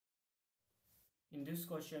In this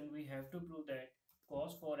question, we have to prove that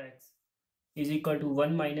cos 4x is equal to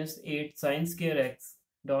 1 minus 8 sin square x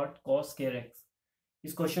dot cos square x.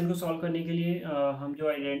 इस question को solve करने के लिए हम जो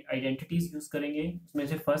identities use करेंगे उसमें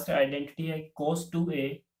से फर्स्ट आइडेंटिटी है cos 2a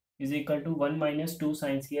is equal to 1 minus 2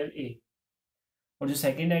 sine square a, और जो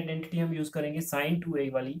सेकेंड आइडेंटिटी हम यूज करेंगे sin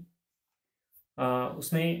 2a वाली,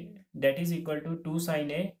 उसमें that is equal to 2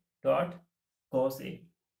 sin a dot cos a.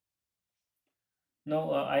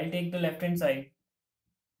 Now I take the left hand side.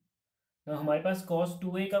 तो हमारे पास cos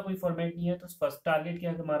 2a का कोई फॉर्मेट नहीं है, तो फर्स्ट टारगेट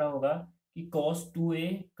क्या हमारा होगा कि cos 2a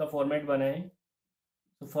का फॉर्मेट बनाए.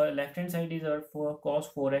 तो for left hand side is for cos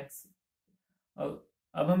 4x.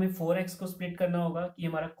 अब हमें 4x को स्प्लिट करना होगा कि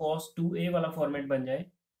हमारा cos 2a वाला फॉर्मेट बन जाए.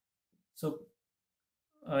 So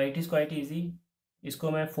it is quite easy.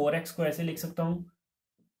 इसको मैं 4x को ऐसे लिख सकता हूँ,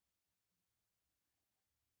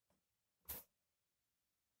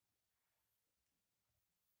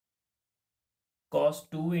 cos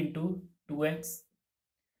 2 into 2x.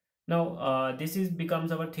 Now this is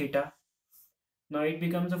becomes our theta. Now it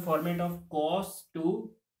becomes a format of cos 2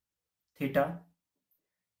 theta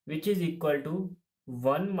which is equal to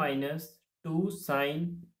 1 minus 2 sin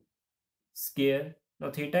square. Now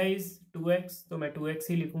theta is 2x, तो मैं 2x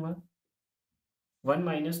ही लिखूंगा. 1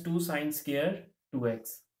 minus 2 sin square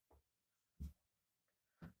 2x.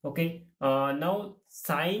 Okay. Now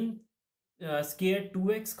sin square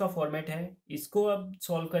 2x का format है. इसको अब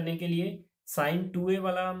solve करने के लिए sin 2a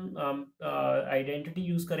वाला हम आइडेंटिटी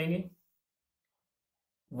यूज करेंगे.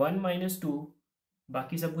 1 माइनस 2,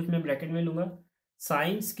 बाकी सब कुछ मैं ब्रैकेट में लूंगा,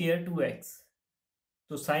 sin स्केयर 2x.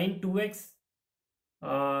 तो sin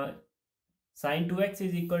 2x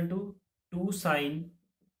is equal to 2 sin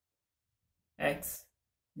x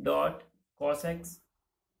dot cos x.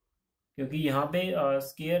 क्योंकि यहाँ पे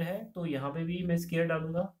स्केयर है तो यहाँ पे भी मैं स्केयर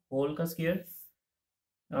डालूंगा, होल का स्केयर.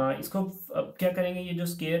 इसको अब क्या करेंगे, ये जो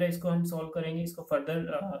स्केयर है इसको हम सॉल्व करेंगे. इसको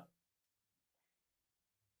फर्दर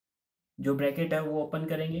जो ब्रैकेट है वो ओपन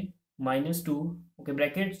करेंगे, -2. ओके,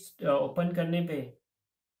 ब्रैकेट ओपन करने पे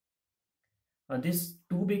दिस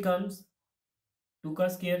 2 बिकम्स, 2 का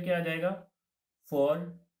स्केयर क्या आ जाएगा, 4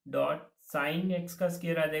 डॉट साइन x का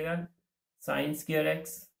स्केयर आ जाएगा sine square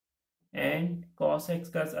x, and cos x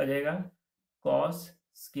का आ जाएगा cos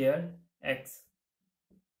स्केयर x.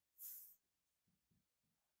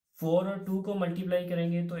 4 और 2 को मल्टीप्लाई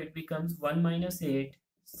करेंगे तो it becomes 1 minus 8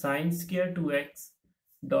 sine square 2x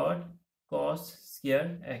dot cos square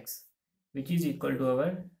x which is equal to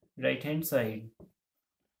our right hand side.